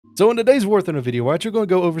So in today's Warthunder video, we're actually going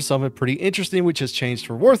to go over something pretty interesting which has changed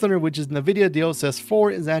for Warthunder, which is NVIDIA DLSS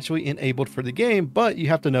 4 is actually enabled for the game, but you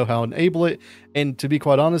have to know how to enable it. And to be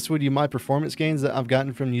quite honest with you, my performance gains that I've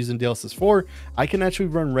gotten from using DLSS 4, I can actually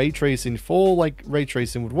run ray tracing, full like ray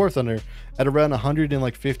tracing with Warthunder at around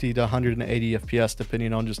 150 to 180 FPS,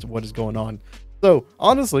 depending on just what is going on. So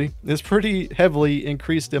honestly, it's pretty heavily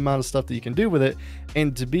increased the amount of stuff that you can do with it.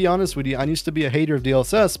 And to be honest with you, I used to be a hater of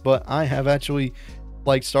DLSS, but I have actually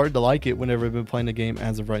started to like it whenever I've been playing the game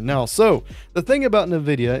as of right now. So the thing about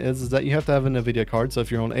NVIDIA is that you have to have a NVIDIA card. So if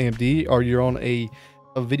you're on AMD or you're on a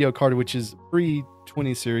video card which is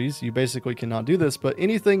pre-20 series, you basically cannot do this. But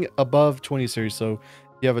anything above 20 series, so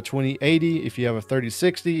if you have a 2080, if you have a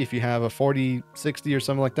 3060, if you have a 4060 or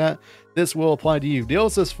something like that, this will apply to you.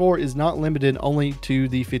 DLSS 4 is not limited only to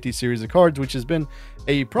the 50 series of cards, which has been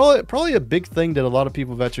a probably a big thing that a lot of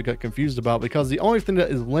people have actually got confused about, because the only thing that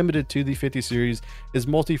is limited to the 50 series is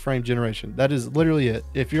multi-frame generation. That is literally it.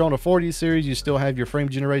 If you're on a 40 series, you still have your frame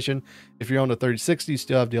generation. If you're on a 3060, you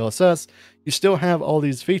still have DLSS. You still have all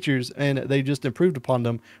these features, and they just improved upon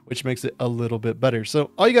them, which makes it a little bit better. So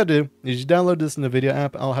all you gotta do is you download this in the NVIDIA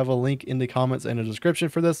app. I'll have a link in the comments and a description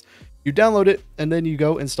for this. You download it, and then you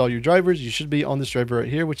go install your drivers. You should be on this driver right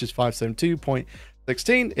here, which is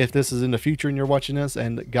 572.16 if this is in the future and you're watching this,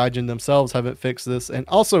 and Gaijin themselves haven't fixed this. And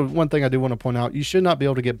also, one thing I do want to point out, you should not be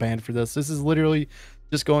able to get banned for this. This is literally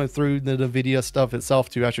just going through the NVIDIA stuff itself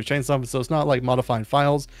to actually change something. So it's not like modifying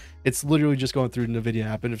files. It's literally just going through the NVIDIA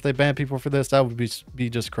app. And if they ban people for this, that would be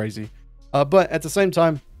just crazy. But at the same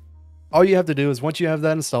time, all you have to do is, once you have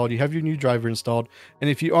that installed, you have your new driver installed. And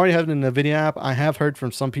if you already have an NVIDIA app, I have heard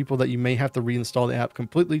from some people that you may have to reinstall the app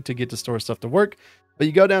completely to get the store stuff to work. But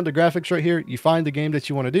you go down to graphics right here, you find the game that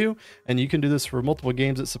you want to do, and you can do this for multiple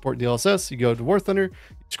games that support DLSS. You go to Warthunder, you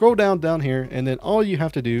scroll down here, and then all you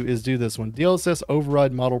have to do is do this one, DLSS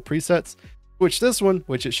override model presets. Switch this one,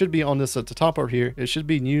 which it should be on this at the top over here. It should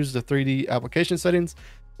be use the 3D application settings.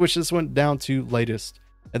 Switch this one down to latest.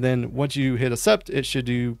 And then once you hit accept, it should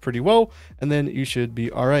do pretty well, and then you should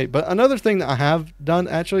be all right. But another thing that I have done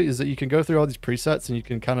actually is that you can go through all these presets and you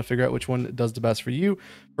can kind of figure out which one does the best for you.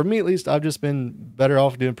 For me, at least, I've just been better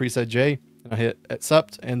off doing preset J, and I hit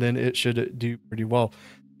accept, and then it should do pretty well.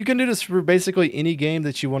 You can do this for basically any game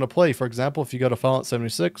that you want to play. For example, if you go to Fallout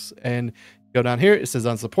 76 and go down here, it says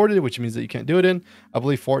unsupported, which means that you can't do it in. I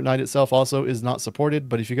believe Fortnite itself also is not supported,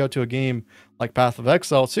 but if you go to a game like Path of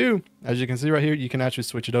Exile 2, as you can see right here, you can actually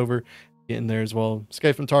switch it over, get in there as well.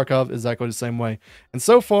 Escape from Tarkov is exactly the same way. And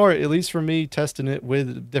so far, at least for me, testing it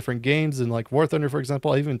with different games and like Warthunder, for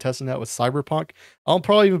example, I even testing that with Cyberpunk. I'll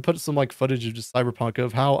probably even put some like footage of just Cyberpunk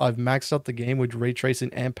of how I've maxed out the game with ray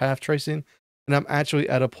tracing and path tracing, and I'm actually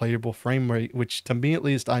at a playable frame rate, which to me at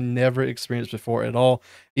least I never experienced before at all.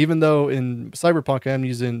 Even though in Cyberpunk I'm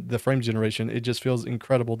using the frame generation, it just feels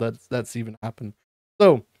incredible that that's even happened.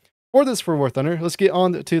 So for Warthunder, let's get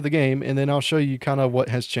on to the game, and then I'll show you kind of what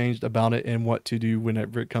has changed about it and what to do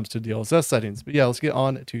whenever it comes to DLSS settings. But yeah, let's get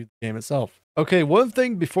on to the game itself. Okay, one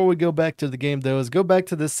thing before we go back to the game though is go back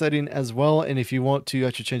to this setting as well, and if you want to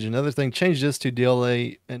actually change another thing, change this to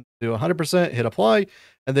DLA and do 100%, hit apply,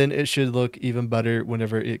 and then it should look even better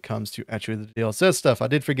whenever it comes to actually the DLSS stuff. I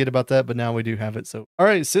did forget about that, but now we do have it. So all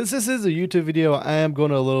right, since this is a YouTube video, I am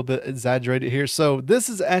going to a little bit exaggerate it here. So this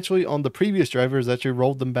is actually on the previous drivers, actually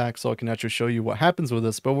rolled them back so I can actually show you what happens with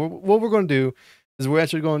this. But what we're going to do is we're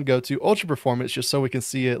actually going to go to ultra performance just so we can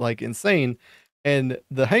see it like insane. And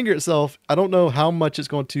the hanger itself, I don't know how much it's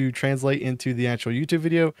going to translate into the actual YouTube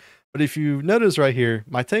video, but if you notice right here,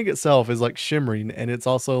 my tank itself is like shimmering, and it's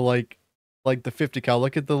also like the 50 cal.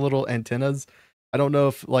 Look at the little antennas. I don't know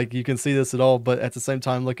if like you can see this at all, but at the same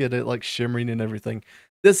time, look at it like shimmering and everything.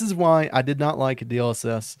 This is why I did not like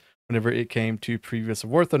DLSS whenever it came to previous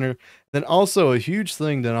Warthunder. Then also a huge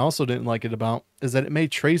thing that I also didn't like it about is that it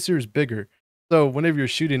made tracers bigger. So whenever you're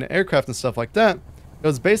shooting an aircraft and stuff like that, it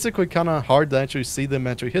was basically kind of hard to actually see them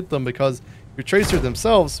actually hit them because your tracer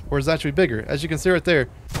themselves was actually bigger. As you can see right there,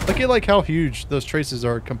 look at like how huge those tracers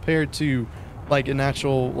are compared to like an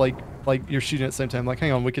actual like you're shooting at the same time. Like,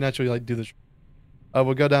 hang on, we can actually like do this.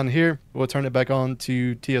 We'll go down here. We'll turn it back on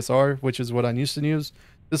to TSR, which is what I used to use.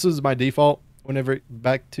 This was my default whenever it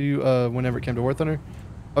came to Warthunder.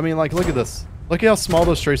 I mean, like, look at this. Look at how small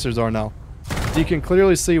those tracers are now. You can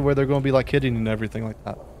clearly see where they're going to be like hitting and everything like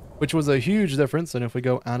that, which was a huge difference. And if we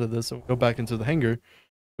go out of this and go back into the hangar,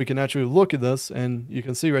 we can actually look at this, and you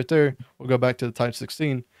can see right there, we'll go back to the Type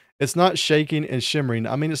 16. It's not shaking and shimmering.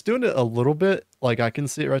 I mean, it's doing it a little bit, like I can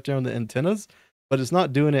see it right there on the antennas, but it's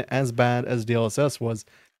not doing it as bad as DLSS was.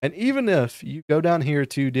 And even if you go down here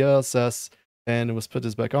to DLSS And let's put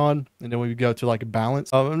this back on, and then we go to like a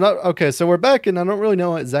balance. I'm not okay. So we're back, and I don't really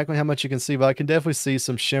know exactly how much you can see, but I can definitely see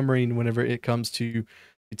some shimmering whenever it comes to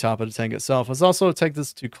the top of the tank itself. Let's also take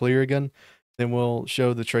this to clear again. Then we'll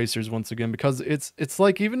show the tracers once again, because it's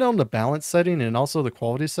like even on the balance setting and also the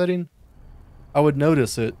quality setting, I would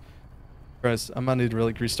notice it. Guys, I might need to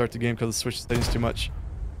really restart the game because the switch settings too much.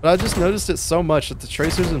 But I just noticed it so much that the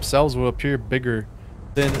tracers themselves will appear bigger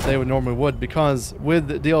than they would normally would, because with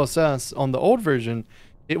DLSS on the old version,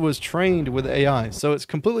 it was trained with AI. So it's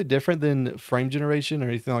completely different than frame generation or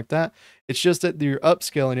anything like that. It's just that you're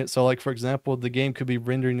upscaling it. So like, for example, the game could be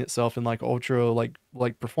rendering itself in like ultra,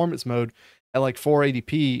 like performance mode at like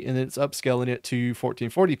 480p, and then it's upscaling it to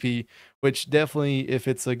 1440p, which definitely, if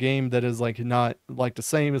it's a game that is like not like the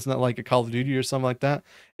same, it's not like a Call of Duty or something like that,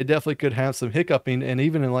 it definitely could have some hiccuping. And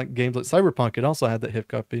even in like games like Cyberpunk, it also had that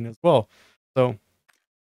hiccuping as well. So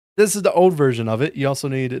this is the old version of it. You also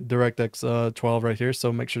need DirectX 12 right here,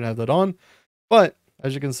 so make sure to have that on. But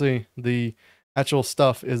as you can see, the actual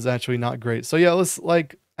stuff is actually not great. So yeah, let's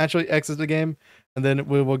like actually exit the game, and then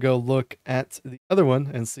we will go look at the other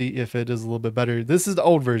one and see if it is a little bit better. This is the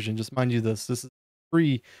old version, just mind you this. This is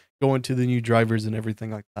free going to the new drivers and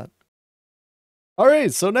everything like that. All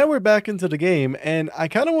right, so now we're back into the game, and I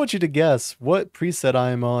kind of want you to guess what preset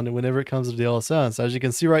I am on whenever it comes to DLSS. As you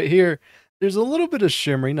can see right here, there's a little bit of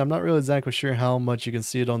shimmering. I'm not really exactly sure how much you can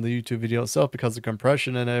see it on the YouTube video itself because of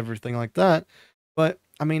compression and everything like that. But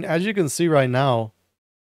I mean, as you can see right now,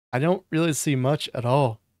 I don't really see much at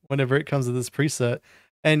all whenever it comes to this preset.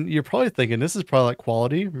 And you're probably thinking this is probably like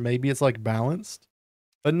quality. Maybe it's like balanced,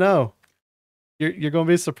 but no, you're going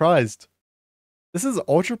to be surprised. This is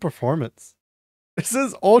ultra performance. This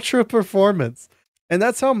is ultra performance. And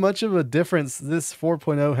that's how much of a difference this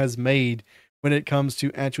 4.0 has made when it comes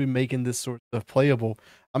to actually making this sort of playable.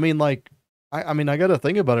 I mean, like, I mean, I got to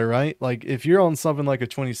think about it, right? Like, if you're on something like a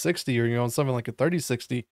 2060 or you're on something like a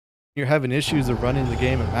 3060, you're having issues of running the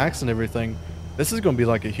game at max and everything, this is going to be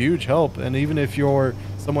like a huge help. And even if you're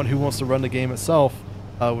someone who wants to run the game itself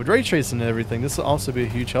with ray tracing and everything, this will also be a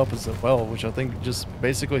huge help as well, which I think just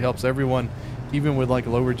basically helps everyone, even with like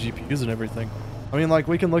lower GPUs and everything. I mean, like,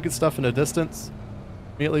 we can look at stuff in a distance.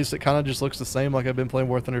 To me, at least, it kind of just looks the same. Like, I've been playing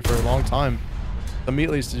Warthunder for a long time. To me, at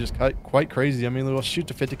least, it's just quite crazy. I mean, we'll shoot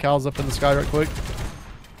the 50 cals up in the sky right quick.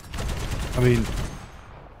 I mean,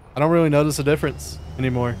 I don't really notice a difference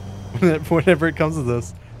anymore whenever it comes to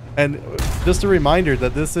this. And just a reminder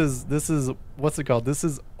that this is what's it called? This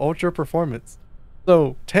is ultra performance.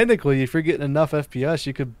 So technically, if you're getting enough FPS,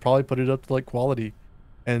 you could probably put it up to like quality.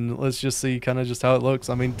 And let's just see kind of just how it looks.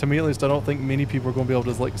 I mean, to me at least, I don't think many people are going to be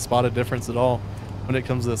able to like spot a difference at all when it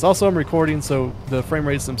comes to this. Also, I'm recording, so the frame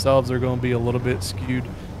rates themselves are going to be a little bit skewed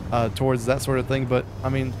towards that sort of thing. But I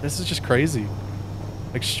mean, this is just crazy.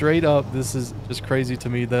 Like, straight up, this is just crazy to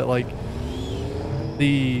me that like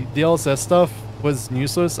the DLSS stuff was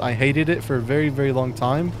useless. I hated it for a very, very long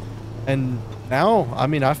time. And now, I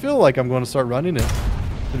mean, I feel like I'm going to start running it,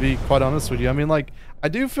 to be quite honest with you. I mean, like, I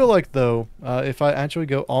do feel like, though, if I actually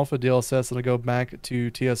go off of DLSS and I go back to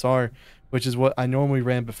TSR, which is what I normally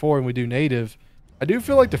ran before and we do native, I do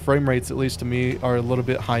feel like the frame rates, at least to me, are a little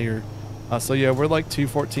bit higher. So yeah, we're like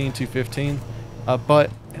 214, 215, but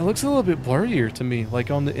it looks a little bit blurrier to me, like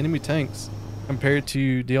on the enemy tanks compared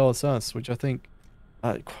to DLSS, which I think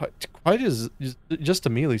quite is just to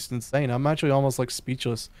me at least insane. I'm actually almost like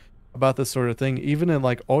speechless about this sort of thing, even in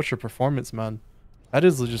like ultra performance, man. That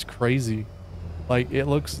is just crazy. Like, it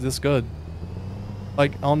looks this good.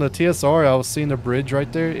 Like, on the TSR, I was seeing the bridge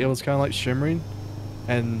right there. It was kind of like shimmering.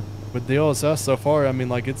 And with DLSS so far, I mean,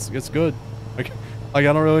 like, it's good. Like, I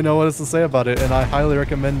don't really know what else to say about it. And I highly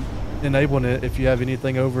recommend enabling it if you have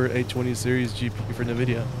anything over a 20 series GPU for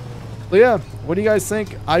NVIDIA. So yeah, what do you guys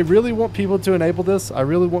think? I really want people to enable this. I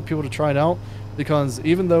really want people to try it out, because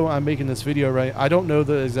even though I'm making this video, right, I don't know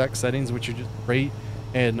the exact settings, which are just great.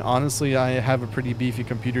 And honestly, I have a pretty beefy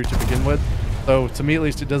computer to begin with. So to me, at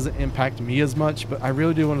least, it doesn't impact me as much, but I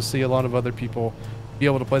really do want to see a lot of other people be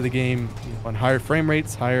able to play the game on higher frame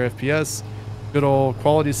rates, higher FPS, good old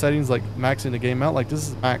quality settings, like maxing the game out. Like, this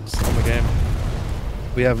is max on the game.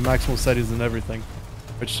 We have maximal settings and everything,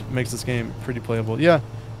 which makes this game pretty playable. Yeah,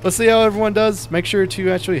 let's see how everyone does. Make sure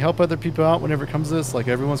to actually help other people out whenever it comes to this. Like,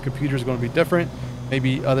 everyone's computer is going to be different.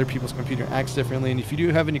 Maybe other people's computer acts differently. And if you do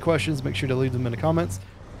have any questions, make sure to leave them in the comments,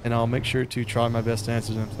 and I'll make sure to try my best to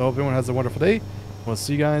answer them. So I hope everyone has a wonderful day. We'll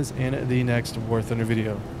see you guys in the next Warthunder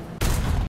video.